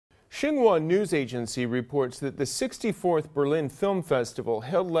Xinhua news agency reports that the 64th Berlin Film Festival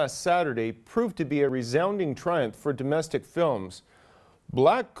held last Saturday proved to be a resounding triumph for domestic films.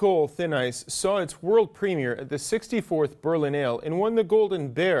 Black Coal Thin Ice saw its world premiere at the 64th Berlinale and won the Golden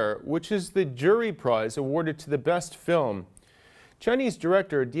Bear, which is the jury prize awarded to the best film. Chinese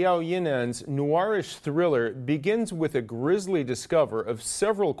director Diao Yinan's noirish thriller begins with a grisly discovery of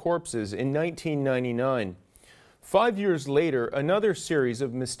several corpses in 1999. 5 years later, another series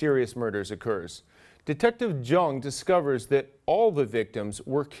of mysterious murders occurs. Detective Zeng discovers that all the victims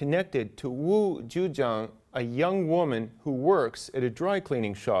were connected to Wu Jujiang, a young woman who works at a dry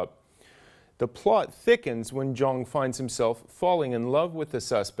cleaning shop. The plot thickens when Zeng finds himself falling in love with the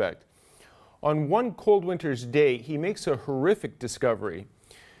suspect. On one cold winter's day, he makes a horrific discovery.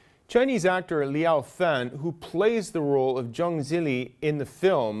 Chinese actor Liao, who plays the role of Zheng Zili in the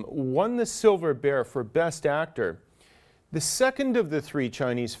film, won the Silver Bear for Best Actor. The second of the three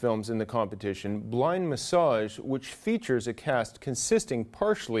Chinese films in the competition, Blind Massage, which features a cast consisting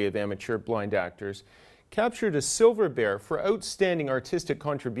partially of amateur blind actors, captured a Silver Bear for outstanding artistic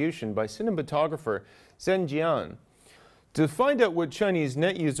contribution by cinematographer Zeng. To find out what Chinese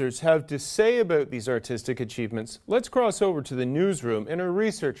net users have to say about these artistic achievements, let's cross over to the newsroom and our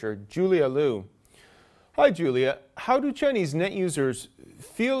researcher, Julia Liu. Hi, Julia. How do Chinese net users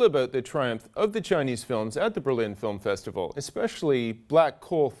feel about the triumph of the Chinese films at the Berlin Film Festival, especially Black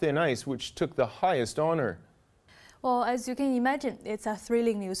Coal Thin Ice, which took the highest honor? Well, as you can imagine, it's a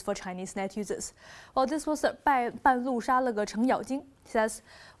thrilling news for Chinese net users. Well, this was 半路杀了个程咬金 says,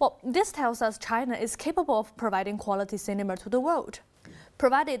 well, this tells us China is capable of providing quality cinema to the world,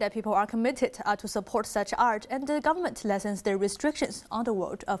 provided that people are committed to support such art and the government lessens their restrictions on the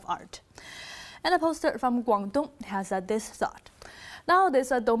world of art. And a poster from Guangdong has this thought. Now, this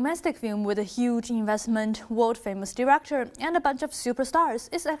domestic film with a huge investment, world-famous director, and a bunch of superstars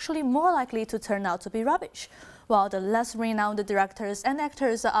is actually more likely to turn out to be rubbish, while the less renowned directors and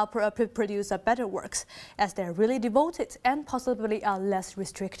actors produce better works, as they're really devoted and possibly less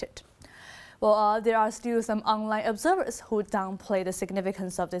restricted. Well, there are still some online observers who downplay the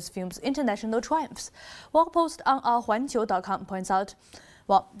significance of this film's international triumphs. Well, a post on Huanqiu.com points out,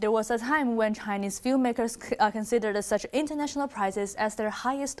 well, there was a time when Chinese filmmakers considered such international prizes as their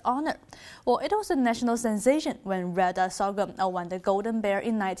highest honor. Well, it was a national sensation when Red Sorghum won the Golden Bear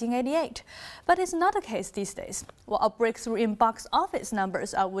in 1988. But it's not the case these days. Well, a breakthrough in box office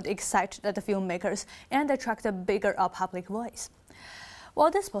numbers would excite the filmmakers and attract a bigger public voice.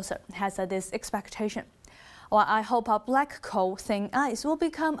 Well, this poster has this expectation. Well, I hope Black Coal Thin Ice will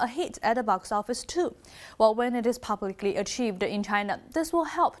become a hit at the box office too. Well, when it is publicly achieved in China, this will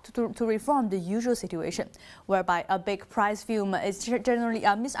help to reform the usual situation, whereby a big prize film is generally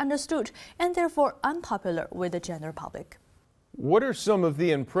misunderstood and therefore unpopular with the general public. What are some of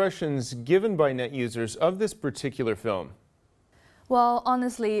the impressions given by net users of this particular film? Well,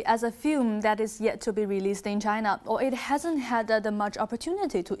 honestly, as a film that is yet to be released in China, it hasn't had much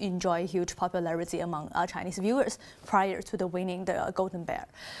opportunity to enjoy huge popularity among Chinese viewers prior to the winning the Golden Bear.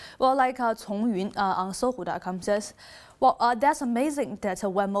 Well, like Cong Yun on Sohu.com says, well, that's amazing that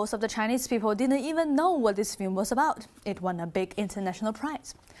when most of the Chinese people didn't even know what this film was about, it won a big international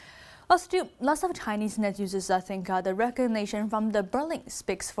prize. Well, still, lots of Chinese net users think the recognition from the Berlin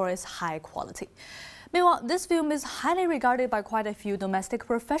speaks for its high quality. Meanwhile, this film is highly regarded by quite a few domestic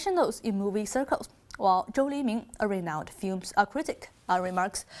professionals in movie circles. While Zhou Liming, a renowned film critic,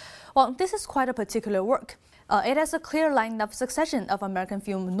 remarks, well, this is quite a particular work. It has a clear line of succession of American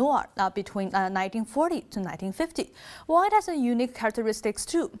film noir between 1940 to 1950. While it has a unique characteristics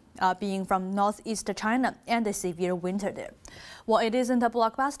too, being from northeast China and the severe winter there. Well, it isn't a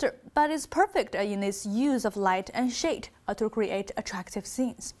blockbuster, but it's perfect in its use of light and shade to create attractive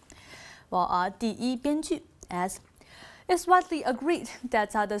scenes. Well, 第一编剧 as it's widely agreed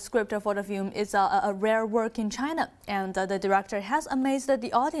that the script for the film is a rare work in China, and the director has amazed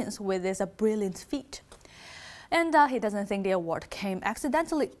the audience with this brilliant feat. And he doesn't think the award came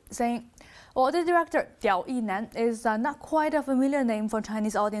accidentally, saying, well, the director Diao Yinan is not quite a familiar name for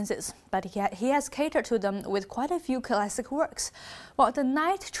Chinese audiences, but he has catered to them with quite a few classic works. While The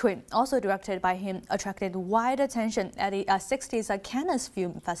Night Train, also directed by him, attracted wide attention at the 60s Cannes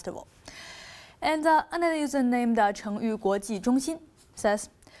Film Festival. And another user named Chengyu Guoji Zhongxin says,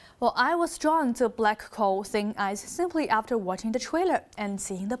 well, I was drawn to Black Coal Thin Ice simply after watching the trailer and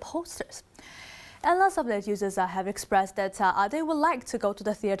seeing the posters. And lots of the users have expressed that they would like to go to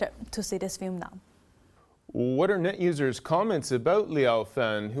the theater to see this film now. What are net users' comments about Liao,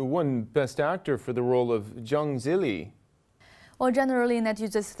 who won Best Actor for the role of Zheng Zili? Well, generally,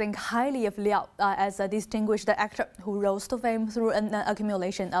 netizens think highly of Liao as a distinguished actor who rose to fame through an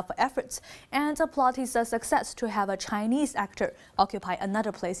accumulation of efforts, and applaud his success to have a Chinese actor occupy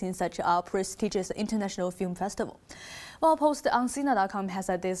another place in such a prestigious international film festival. Well, a post on Sina.com has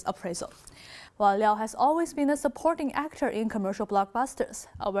this appraisal. While Liao has always been a supporting actor in commercial blockbusters,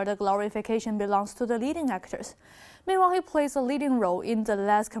 where the glorification belongs to the leading actors. Meanwhile, he plays a leading role in the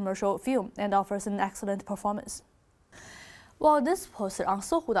less commercial film and offers an excellent performance. Well, this poster on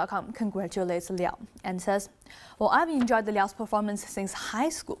Sohu.com congratulates Liao and says, well, I've enjoyed Liao's performance since high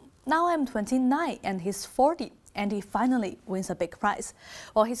school. Now I'm 29 and he's 40, and he finally wins a big prize.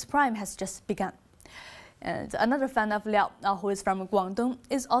 Well, his prime has just begun. And another fan of Liao, who is from Guangdong,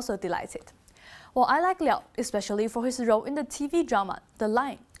 is also delighted. Well, I like Liao, especially for his role in the TV drama The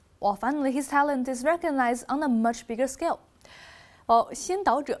Line. Well, finally, his talent is recognized on a much bigger scale. Well, 先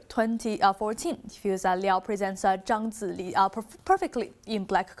导者 2014 feels that Liao presents Zhang Zili perfectly in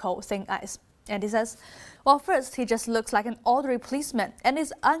Black Coal Thin Ice. And he says, well, first, he just looks like an ordinary policeman and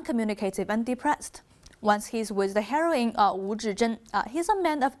is uncommunicative and depressed. Once he's with the heroine Wu Zhizhen, he's a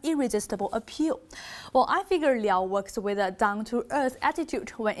man of irresistible appeal. Well, I figure Liao works with a down-to-earth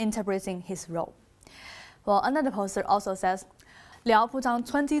attitude when interpreting his role. Well, another poster also says, Liao put on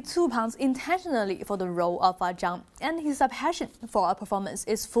 22 pounds intentionally for the role of Zhang, and his passion for a performance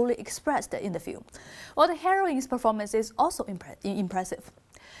is fully expressed in the film. Well, the heroine's performance is also impressive.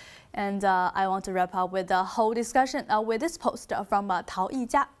 And I want to wrap up with the whole discussion with this post from Tao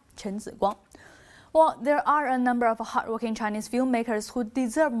Yijia, Chen Ziguang. Well, there are a number of hardworking Chinese filmmakers who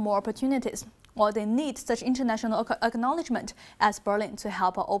deserve more opportunities. Well, they need such international acknowledgement as Berlin to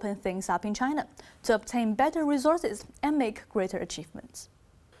help open things up in China, to obtain better resources and make greater achievements.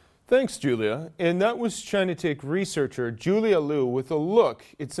 Thanks, Julia. And that was China Take researcher Julia Liu with a look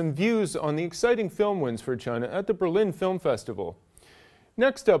at some views on the exciting film wins for China at the Berlin Film Festival.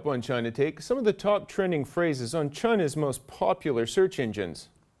 Next up on China Take, some of the top trending phrases on China's most popular search engines.